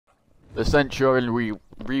The Centurion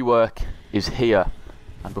rework is here,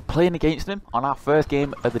 and we're playing against him on our first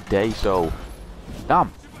game of the day. So,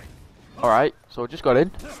 damn. All right, so I just got in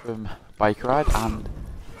from bike ride and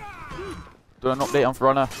done an update on For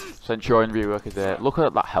Honor. Centurion rework is there. Look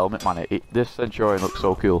at that helmet, man. This Centurion looks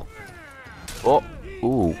so cool. Oh,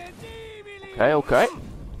 ooh. Okay, okay.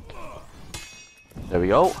 There we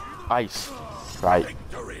go. Ice. Right.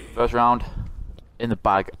 First round in the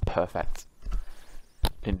bag. Perfect.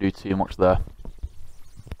 Didn't do too much there.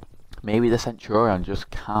 Maybe the Centurion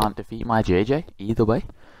just can't defeat my JJ. Either way.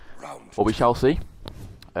 But we shall see.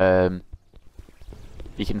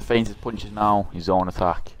 He can feint his punches now. His own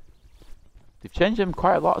attack. They've changed him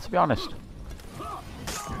quite a lot, to be honest.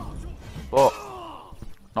 But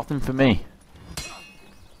nothing for me.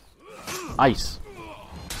 Ice.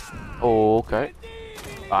 Oh, okay.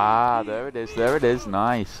 Ah, there it is. There it is.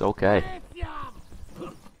 Nice. Okay.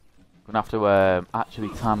 Gonna have to actually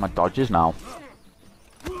time my dodges now.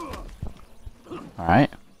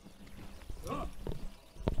 Alright.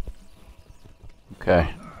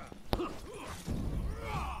 Okay.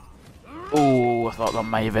 Oh, I thought that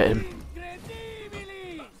may have hit him.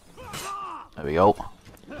 There we go.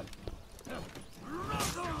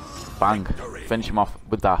 Bang. Finish him off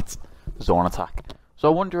with that zone attack. So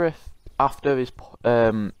I wonder if after his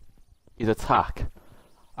attack,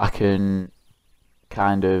 I can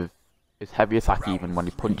kind of his heavy attack even when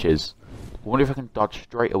he punches. I wonder if I can dodge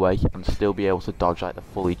straight away and still be able to dodge like the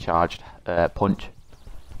fully charged punch.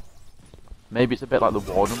 Maybe it's a bit like the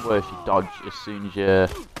Warden where if you dodge as soon as you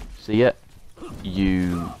see it,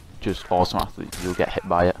 you just automatically you'll get hit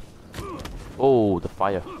by it. Oh, the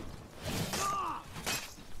fire.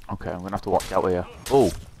 Okay, I'm gonna have to watch out here.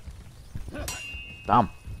 Oh,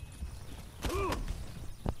 damn.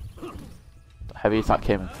 The heavy attack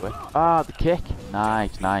came in quick. Ah, the kick.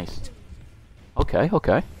 Nice, nice. Okay,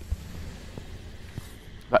 okay.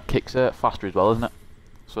 That kick's faster as well, isn't it?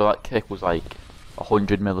 So that kick was like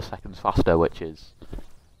 100 milliseconds faster, which is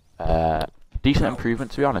decent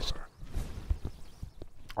improvement, to be honest.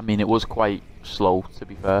 I mean, it was quite slow, to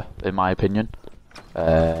be fair, in my opinion.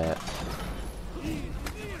 Yeah,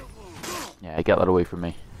 get that away from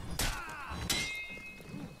me.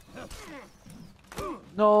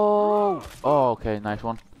 No! Oh, okay, nice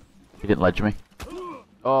one. He didn't ledge me.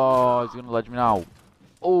 Oh, he's gonna ledge me now.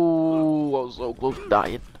 Oh, I was so close to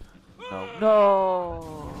dying. No.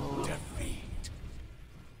 No!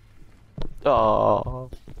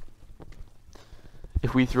 Oh.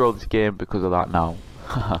 If we throw this game because of that now,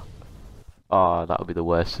 oh, that would be the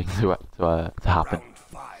worst thing to happen.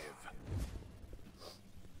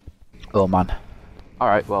 Oh man.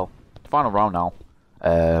 Alright, well, final round now.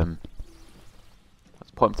 Let's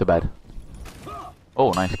put him to bed.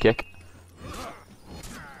 Oh, nice kick.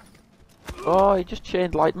 Oh, he just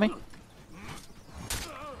chained light me.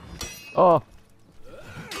 Oh.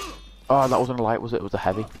 Oh, that wasn't a light, was it? It was a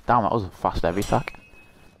heavy. Damn, that was a fast heavy attack.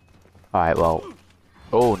 Alright, well.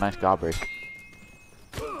 Oh, nice guard break.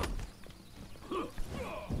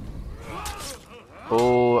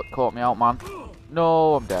 Oh, it caught me out, man.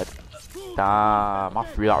 No, I'm dead. Damn, I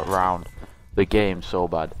threw that round. The game's so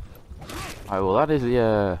bad. Alright, well, that is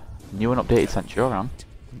the new and updated Centurion.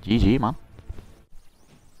 GG, man.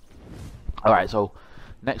 Alright, so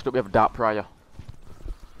next up we have a Dart Prior.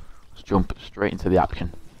 Let's jump straight into the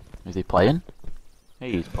action. Is he playing?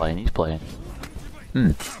 He's playing, he's playing.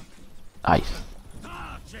 Nice.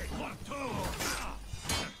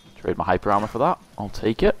 Trade my hyper armor for that. I'll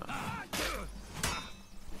take it.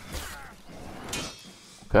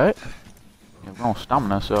 Okay. You've no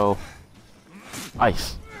stamina, so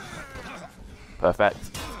ice.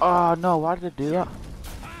 Perfect. Oh no, why did I do that?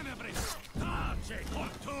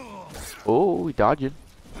 Oh, we dodging.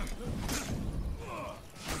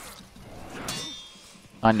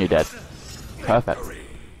 And you're dead. Perfect.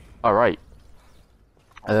 Alright.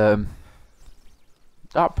 Dart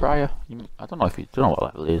Prior. I don't know if you don't know what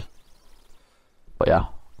level he is. But yeah.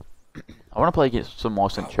 I want to play against some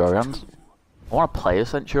more Centurions. I want to play a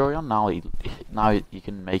Centurion now. Now you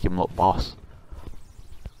can make him look boss.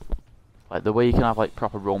 Like the way you can have like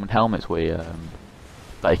proper Roman helmets where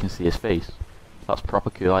that you can see his face. That's proper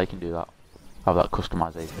cool how you can do that. Have that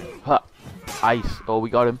customization. Ha! Ice. Oh, we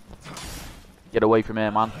got him. Get away from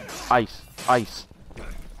here, man. Ice. Ice.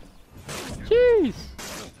 Jeez.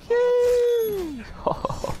 Jeez.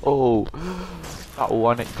 Oh, that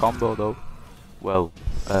one-hit combo though. Well,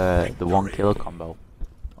 the one killer combo.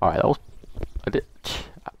 Alright, that was.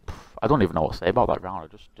 I don't even know what to say about that round. I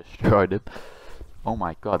just destroyed him. Oh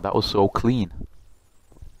my god, that was so clean.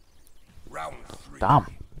 Damn.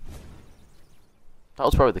 That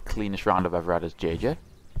was probably the cleanest round I've ever had as JJ.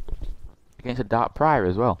 against a Dark Prior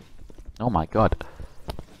as well. Oh my god.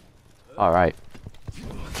 Alright.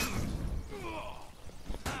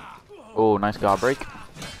 Oh, nice guard break.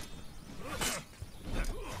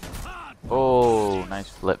 Oh, nice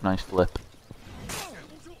flip, nice flip.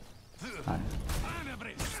 Nice.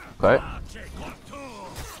 Okay.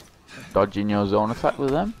 Dodging your zone attack with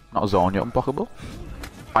them. Not zone, you're unblockable.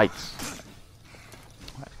 Fights.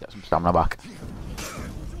 Let's get some stamina back.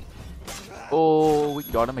 Oh, we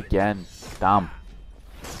got him again. Damn.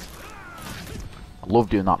 I love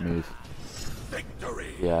doing that move.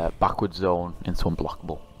 Yeah, backward zone into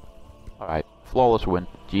unblockable. Alright, flawless win.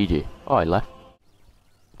 GG. Oh, I left.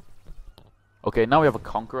 Okay, now we have a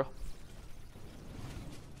Conqueror.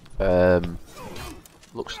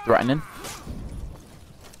 Looks threatening.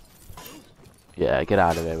 Yeah, get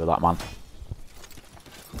out of here with that, man.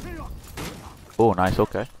 Oh, nice,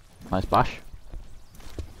 okay. Nice bash.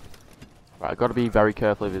 Right, I've got to be very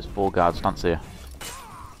careful of his full guard stance here.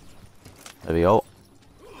 There we go.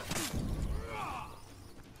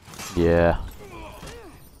 Yeah.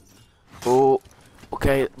 Oh,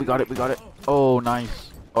 okay, we got it, we got it. Oh,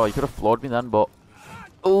 nice. Oh, you could have floored me then, but...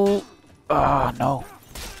 Oh! Ah, no.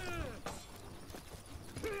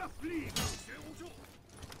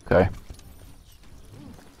 Okay.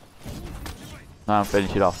 Now I'm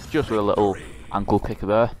finishing it off just with a little ankle kick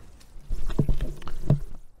there.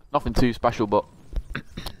 Nothing too special, but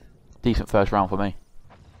decent first round for me.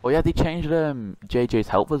 Oh yeah, they changed JJ's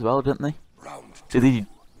health as well, didn't they? Did they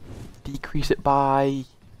decrease it by...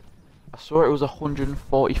 I saw it was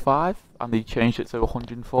 145 and they changed it to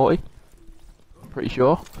 140. I'm pretty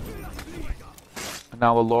sure. And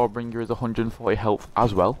now the Lawbringer is 140 health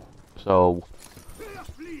as well. So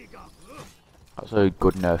that's a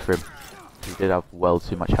good nerf for him. He did have well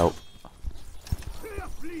too much health.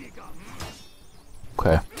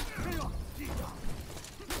 Okay.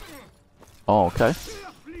 Oh, okay.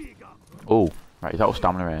 Oh, right, he's out of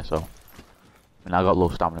stamina here, so... I mean, I got low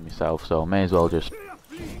stamina myself, so may as well just...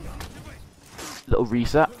 Little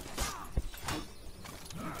reset.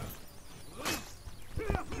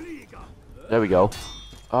 There we go.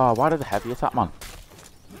 Oh, why did the heavy attack, man?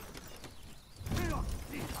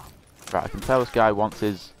 Right, I can tell this guy wants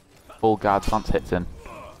his full guard stance hits in.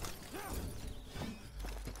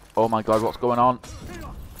 Oh my god, what's going on?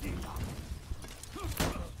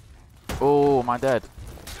 Oh, am I dead?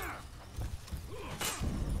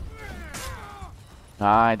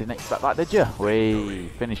 I didn't expect that, did you? Wait,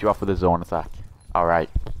 finish you off with a zone attack. Alright.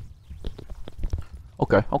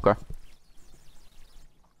 Okay, okay.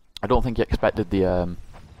 I don't think he expected the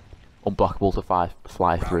unblockable to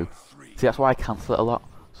fly through. See, that's why I cancel it a lot.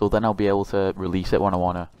 So then I'll be able to release it when I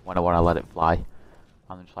wanna let it fly. And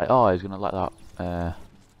I'm just like, oh, he's gonna let that.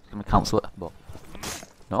 He's gonna cancel it, but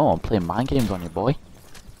no, I'm playing mind games on you, boy.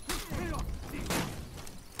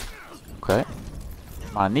 Okay.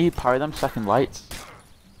 Man, I need to parry them second lights.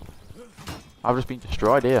 I've just been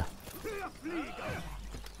destroyed here.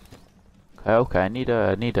 Okay, okay, I need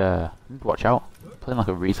to watch out. I'm playing like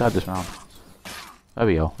a retard this round. There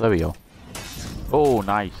we go, there we go. Oh,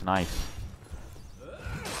 nice, nice.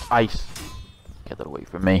 Ice. Get that away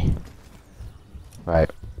from me. Right.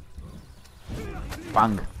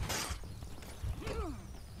 Bang.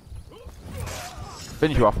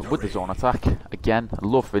 Finish you off with the zone attack. Again, I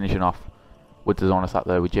love finishing off with the zone attack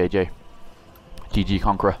there with JJ. GG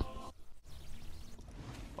Conqueror.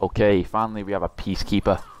 Okay, finally we have a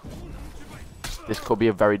Peacekeeper. This could be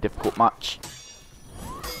a very difficult match.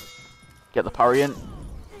 Get the parry in.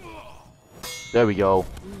 There we go.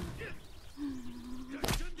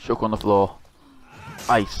 Chuck on the floor.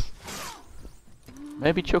 Ice.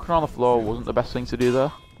 Maybe chucking on the floor wasn't the best thing to do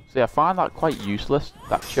there. See, I find that quite useless,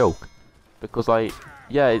 that choke. Because, like,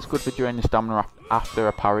 yeah, it's good for draining stamina after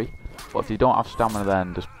a parry. But if you don't have stamina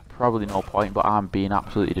then, there's probably no point. But I'm being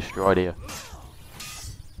absolutely destroyed here.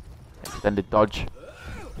 Extended dodge.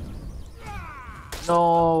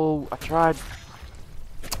 No, I tried.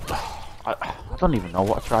 I don't even know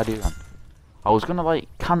what I tried here then. I was gonna like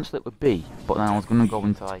cancel it with B, but then I was gonna go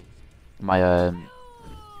into like my kind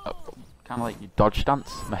of like your dodge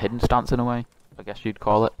stance, my hidden stance in a way, I guess you'd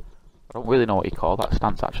call it. I don't really know what you call that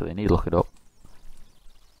stance actually. I need to look it up.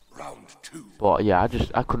 Round 2. But yeah,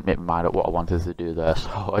 I couldn't make my mind up what I wanted to do there,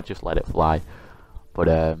 so I just let it fly.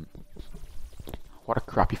 But what a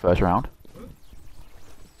crappy first round.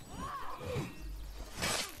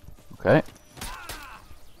 Okay.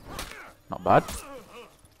 Not bad.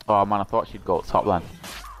 Oh man, I thought she'd go up top then.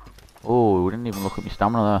 Oh, we didn't even look at my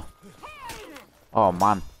stamina there. Oh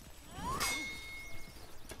man.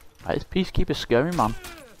 This Peacekeeper's scary, man.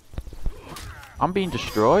 I'm being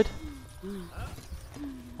destroyed. I'm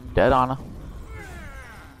dead, aren't I?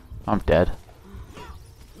 I'm dead.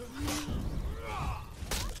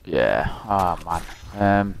 Yeah. Ah,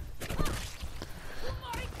 man.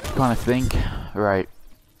 Trying to think. Right.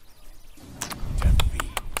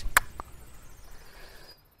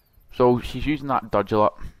 So she's using that dodge a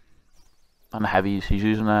lot, and the heavies. She's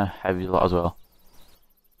using the heavies a lot as well.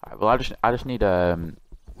 Alright, well I just need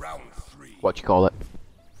what do you call it?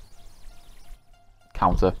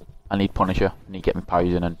 Counter. I need Punisher. I need to get my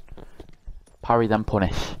parries in and parry then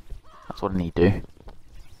punish. That's what I need to do.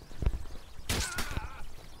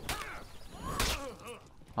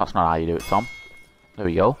 That's not how you do it, Tom. There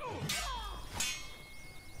we go.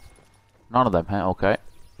 None of them hit. Okay.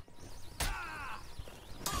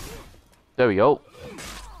 There we go.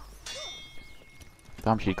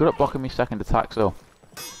 Damn, she's good at blocking me second attack, so.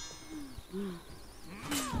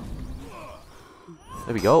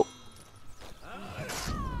 There we go.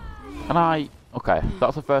 Can I? Okay,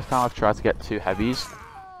 that's the first time I've tried to get 2 heavies.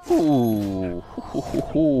 Ooh.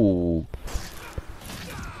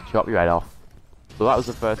 Chop your head off. So that was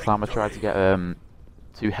the first time I tried to get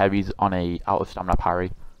 2 heavies on a out of stamina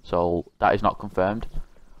parry. So that is not confirmed.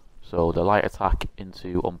 So the light attack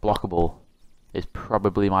into unblockable is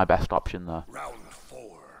probably my best option there.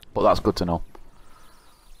 But that's good to know.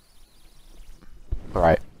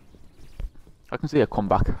 Alright. I can see a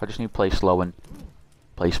comeback. I just need to play slow and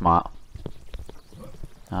play smart.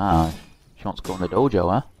 Ah, she wants to go in the dojo,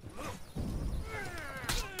 huh?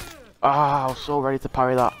 Ah, I was so ready to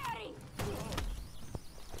parry that.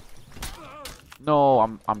 No,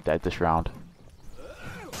 I'm dead this round.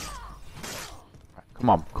 Right, come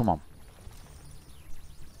on, come on.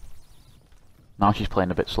 Now she's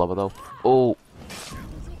playing a bit slower though. Oh.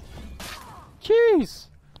 Jeez.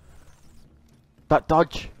 That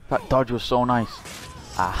dodge was so nice.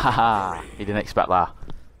 Ah ha ha. He didn't expect that.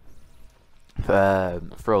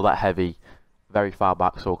 Throw that heavy very far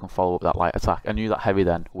back so I can follow up that light attack. I knew that heavy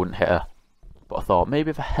then wouldn't hit her. But I thought maybe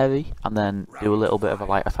if a heavy and then do a little bit of a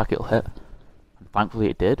light attack it'll hit. And thankfully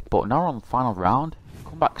it did. But now we're on the final round.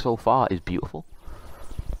 Comeback so far is beautiful.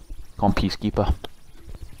 Come on, Peacekeeper.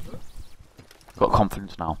 Got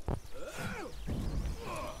confidence now.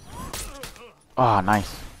 Ah,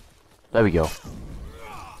 nice. There we go.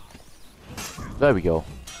 There we go.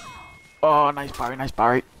 Oh, nice parry, nice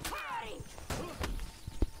parry.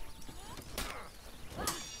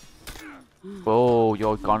 Oh,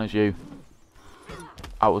 you're gone as you.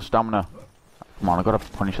 Out of stamina. Come on, I gotta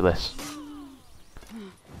punish this.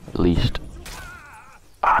 At least.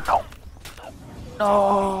 Ah, no.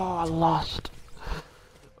 No, I lost.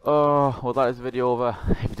 Oh, well that is the video over.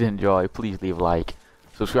 If you did enjoy, please leave a like.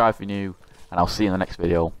 Subscribe if you're new. And I'll see you in the next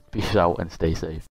video. Peace out and stay safe.